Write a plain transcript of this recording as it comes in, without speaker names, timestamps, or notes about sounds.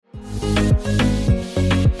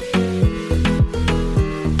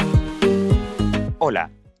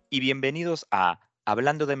Hola y bienvenidos a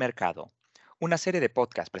Hablando de Mercado, una serie de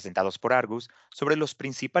podcasts presentados por Argus sobre los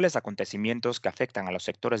principales acontecimientos que afectan a los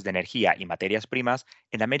sectores de energía y materias primas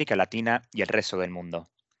en América Latina y el resto del mundo.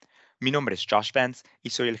 Mi nombre es Josh Vance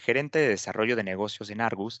y soy el gerente de desarrollo de negocios en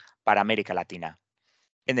Argus para América Latina.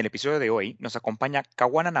 En el episodio de hoy nos acompaña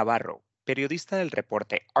Caguana Navarro, periodista del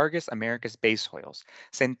reporte Argus America's Base Oils,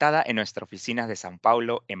 sentada en nuestra oficina de São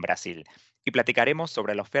Paulo, en Brasil, y platicaremos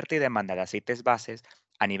sobre la oferta y demanda de aceites bases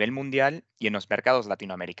a nivel mundial y en los mercados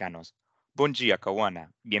latinoamericanos. Bom dia,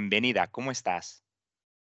 Caguana. Bienvenida, ¿cómo estás?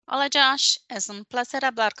 Hola Josh, es un placer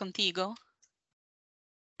hablar contigo.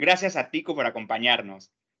 Gracias a ti por acompañarnos.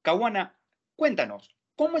 Caguana, cuéntanos,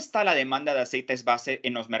 ¿cómo está la demanda de aceites base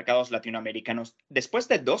en los mercados latinoamericanos después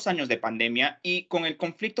de 2 años de pandemia y con el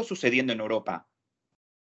conflicto sucediendo en Europa?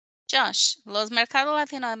 Josh, los mercados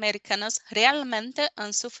latinoamericanos realmente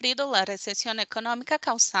han sufrido la recesión económica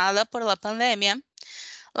causada por la pandemia.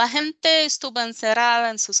 La gente estuvo encerrada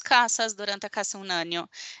en sus casas durante casi un año,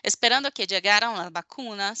 esperando que llegaran las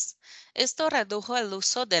vacunas. Esto redujo el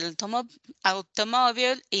uso del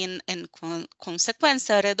automóvil y, en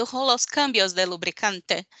consecuencia, redujo los cambios de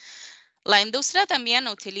lubricante. La industria también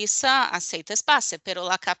utiliza aceites base, pero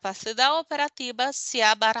la capacidad operativa se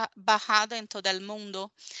ha bajado en todo el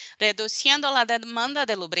mundo, reduciendo la demanda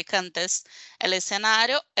de lubricantes. El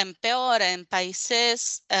escenario empeora en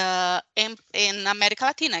países en América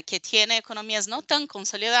Latina, que tiene economías no tan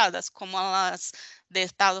consolidadas como las de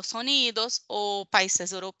Estados Unidos o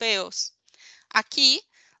países europeos. Aquí,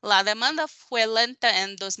 la demanda fue lenta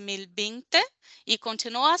en 2020 y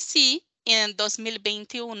continuó así en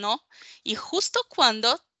 2021, y justo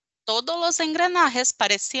cuando todos los engranajes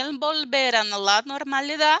parecían volver a la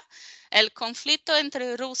normalidad, el conflicto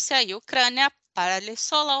entre Rusia y Ucrania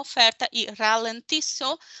paralizó la oferta y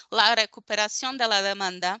ralentizó la recuperación de la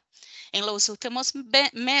demanda. En los últimos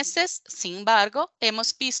meses, sin embargo,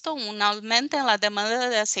 hemos visto un aumento en la demanda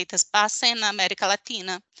de aceites base en América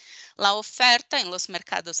Latina. La oferta en los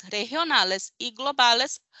mercados regionales y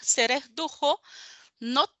globales se redujo,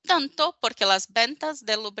 no tanto porque las ventas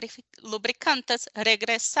de lubricantes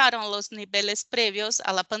regresaron a los niveles previos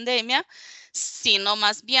a la pandemia, sino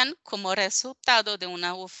más bien como resultado de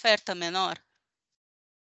una oferta menor.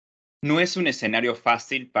 No es un escenario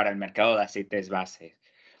fácil para el mercado de aceites base.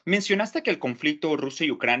 Mencionaste que el conflicto Rusia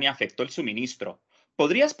y Ucrania afectó el suministro.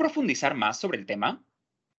 ¿Podrías profundizar más sobre el tema?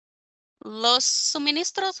 Los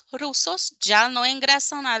suministros rusos ya no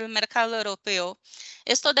ingresan al mercado europeo.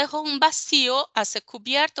 Esto dejó un vacío a ser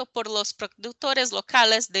cubierto por los productores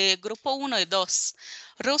locales de Grupo 1 y 2.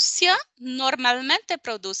 Rusia normalmente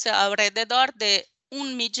produce alrededor de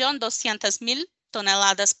 1.200.000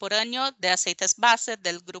 toneladas por año de aceites base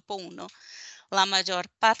del Grupo 1. La mayor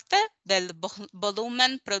parte del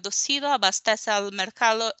volumen producido abastece al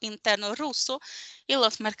mercado interno ruso y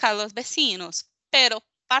los mercados vecinos, pero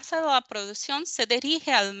parte de la producción se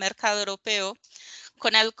dirige al mercado europeo.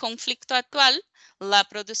 Con el conflicto actual, la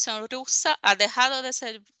producción rusa ha dejado de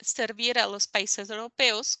servir a los países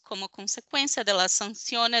europeos como consecuencia de las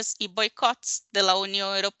sanciones y boicots de la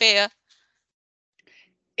Unión Europea.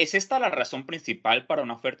 ¿Es esta la razón principal para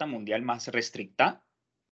una oferta mundial más restricta?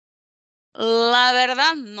 La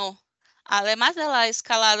verdad, no. Además de la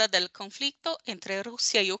escalada del conflicto entre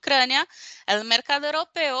Rusia y Ucrania, el mercado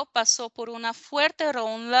europeo pasó por una fuerte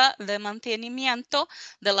ronda de mantenimiento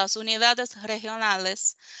de las unidades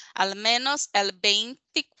regionales. Al menos el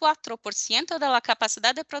 24% de la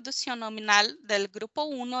capacidad de producción nominal del Grupo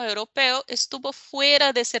 1 europeo estuvo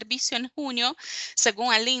fuera de servicio en junio,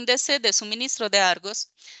 según el índice de suministro de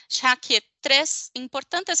Argos, ya que 3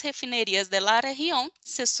 importantes refinerías de la región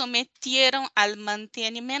se sometieron al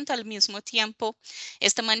mantenimiento al mismo tiempo.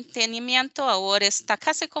 Este mantenimiento ahora está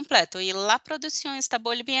casi completo y la producción está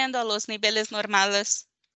volviendo a los niveles normales.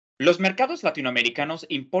 Los mercados latinoamericanos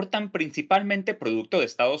importan principalmente producto de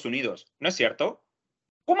Estados Unidos, ¿no es cierto?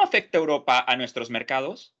 ¿Cómo afecta Europa a nuestros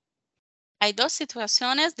mercados? Hay dos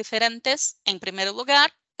situaciones diferentes. En primer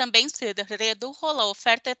lugar, también se redujo la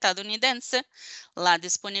oferta estadounidense. La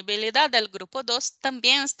disponibilidad del Grupo 2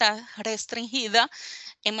 también está restringida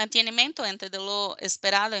en mantenimiento entre lo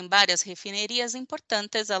esperado en varias refinerías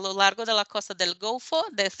importantes a lo largo de la costa del Golfo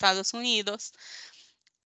de Estados Unidos.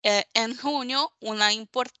 En junio, una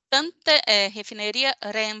importante refinería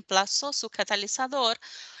reemplazó su catalizador.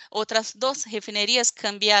 Otras 2 refinerías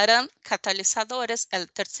cambiarán catalizadores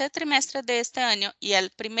el tercer trimestre de este año y el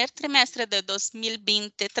primer trimestre de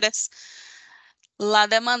 2023. La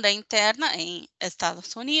demanda interna en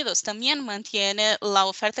Estados Unidos también mantiene la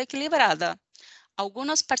oferta equilibrada.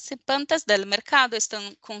 Algunos participantes del mercado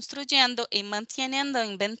están construyendo y manteniendo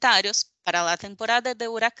inventarios para la temporada de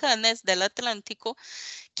huracanes del Atlántico,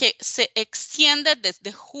 que se extiende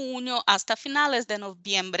desde junio hasta finales de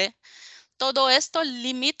noviembre. Todo esto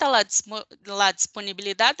limita la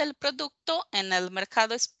disponibilidad del producto en el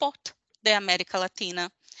mercado spot de América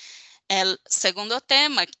Latina. El segundo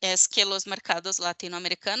tema es que los mercados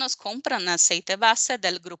latinoamericanos compran aceite base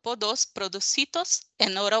del grupo 2 producidos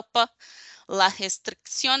en Europa. La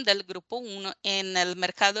restricción del grupo 1 en el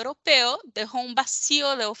mercado europeo dejó un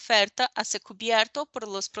vacío de oferta a ser cubierto por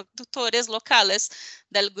los productores locales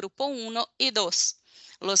del grupo 1 y 2.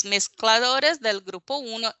 Los mezcladores del grupo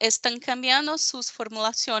 1 están cambiando sus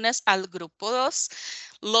formulaciones al grupo 2,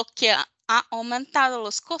 lo que ha aumentado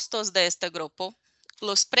los costos de este grupo.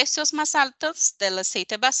 Los precios más altos del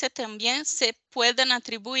aceite base también se pueden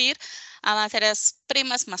atribuir a materias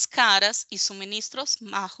primas más caras y suministros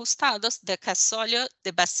más ajustados de gasóleo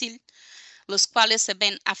de Brasil, los cuales se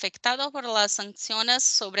ven afectados por las sanciones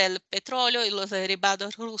sobre el petróleo y los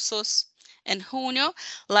derivados rusos. En junio,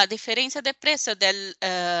 la diferencia de precio del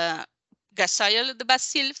gasóleo de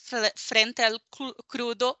Brasil frente al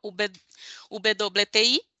crudo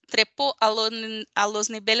WTI trepó a los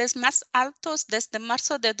niveles más altos desde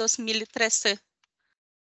marzo de 2013.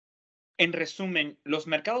 En resumen, los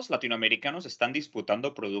mercados latinoamericanos están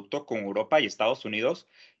disputando producto con Europa y Estados Unidos.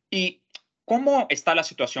 ¿Y cómo está la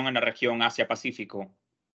situación en la región Asia-Pacífico?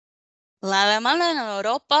 La demanda en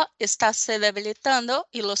Europa está se debilitando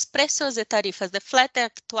y los precios de tarifas de flete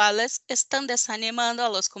actuales están desanimando a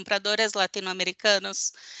los compradores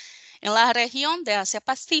latinoamericanos. En la región de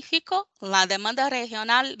Asia-Pacífico, la demanda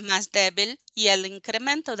regional más débil y el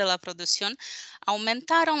incremento de la producción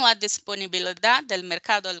aumentaron la disponibilidad del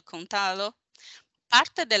mercado al contado.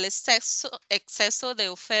 Parte del exceso de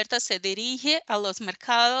oferta se dirige a los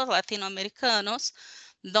mercados latinoamericanos,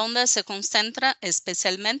 donde se concentran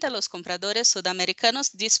especialmente los compradores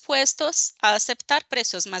sudamericanos dispuestos a aceptar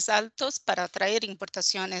precios más altos para atraer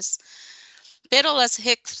importaciones. Pero las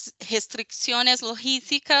restricciones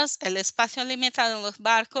logísticas, el espacio limitado en los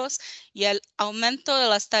barcos y el aumento de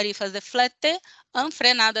las tarifas de flete han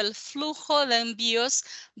frenado el flujo de envíos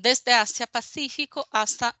desde Asia-Pacífico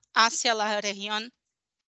hacia la región.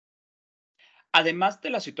 Además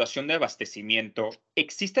de la situación de abastecimiento,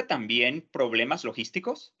 ¿existe también problemas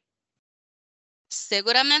logísticos?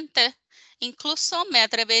 Seguramente, incluso me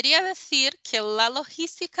atrevería a decir que la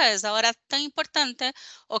logística es ahora tan importante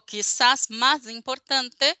o quizás más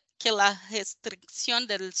importante que la restricción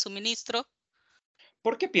del suministro.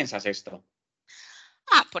 ¿Por qué piensas esto?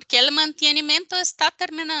 Porque el mantenimiento está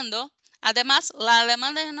terminando. Además, la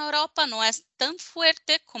demanda en Europa no es tan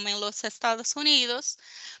fuerte como en los Estados Unidos,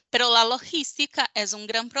 pero la logística es un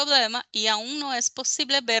gran problema y aún no es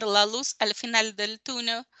posible ver la luz al final del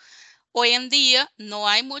túnel. Hoy en día no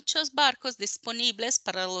hay muchos barcos disponibles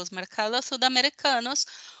para los mercados sudamericanos.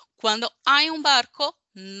 Cuando hay un barco,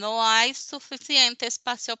 no hay suficiente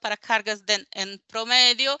espacio para cargas de en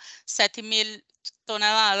promedio 7,000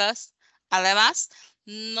 toneladas. Además,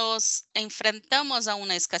 nos enfrentamos a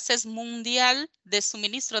una escasez mundial de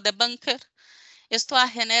suministro de búnker. Esto ha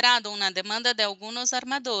generado una demanda de algunos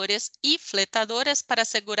armadores y fletadores para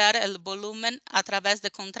asegurar el volumen a través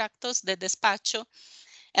de contratos de despacho.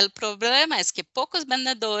 El problema es que pocos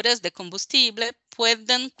vendedores de combustible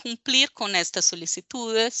pueden cumplir con estas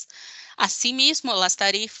solicitudes. Asimismo, las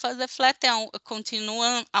tarifas de flete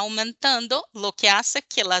continúan aumentando, lo que hace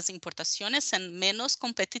que las importaciones sean menos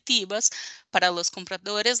competitivas para los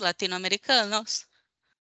compradores latinoamericanos.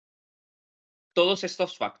 Todos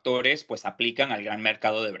estos factores pues aplican al gran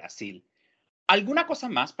mercado de Brasil. ¿Alguna cosa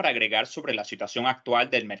más para agregar sobre la situación actual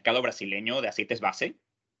del mercado brasileño de aceites base?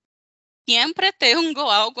 Siempre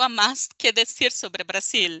tengo algo más que decir sobre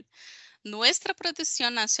Brasil. Nuestra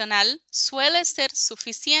producción nacional suele ser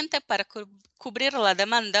suficiente para cubrir la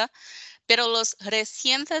demanda, pero los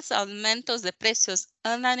recientes aumentos de precios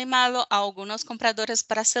han animado a algunos compradores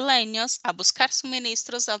brasileños a buscar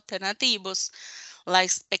suministros alternativos. La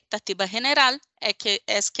expectativa general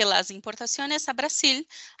es que las importaciones a Brasil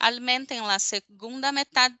aumenten en la segunda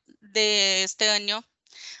mitad de este año.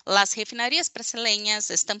 Las refinerías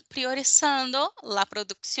brasileñas están priorizando la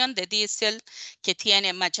producción de diésel, que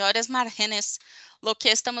tiene mayores márgenes. Lo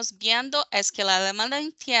que estamos viendo es que la demanda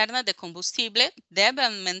interna de combustible debe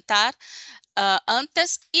aumentar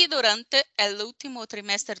antes y durante el último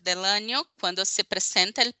trimestre del año, cuando se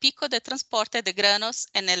presenta el pico de transporte de granos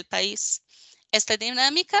en el país. Esta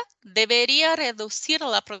dinámica debería reducir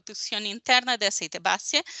la producción interna de aceite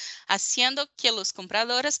base, haciendo que los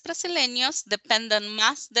compradores brasileños dependan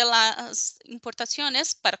más de las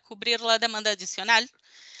importaciones para cubrir la demanda adicional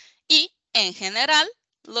y, en general,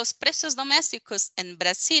 Los precios domésticos en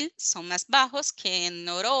Brasil son más bajos que en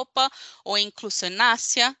Europa o incluso en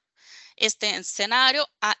Asia. Este escenario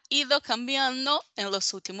ha ido cambiando en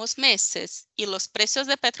los últimos meses y los precios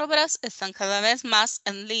de Petrobras están cada vez más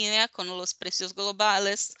en línea con los precios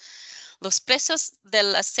globales. Los precios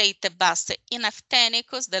del aceite base y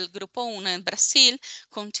nafténicos del Grupo 1 en Brasil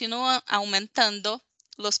continúan aumentando.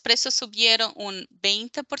 Los precios subieron un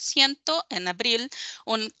 20% en abril,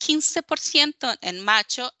 un 15% en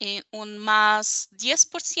mayo y un más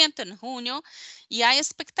 10% en junio, y hay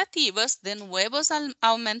expectativas de nuevos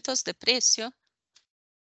aumentos de precio.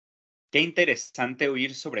 Qué interesante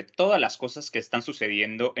oír sobre todas las cosas que están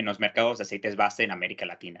sucediendo en los mercados de aceites base en América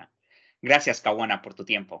Latina. Gracias, Caguana, por tu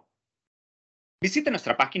tiempo. Visite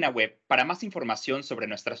nuestra página web para más información sobre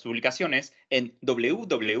nuestras publicaciones en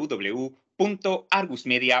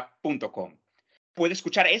www.argusmedia.com. Puede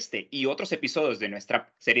escuchar este y otros episodios de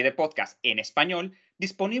nuestra serie de podcast en español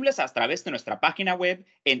disponibles a través de nuestra página web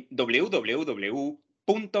en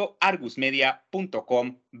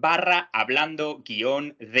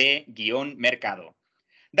www.argusmedia.com/hablando-de-mercado.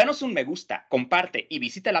 Danos un me gusta, comparte y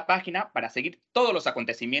visita la página para seguir todos los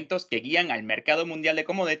acontecimientos que guían al mercado mundial de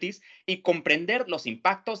commodities y comprender los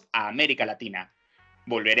impactos a América Latina.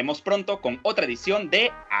 Volveremos pronto con otra edición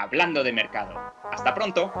de Hablando de Mercado. ¡Hasta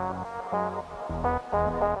pronto!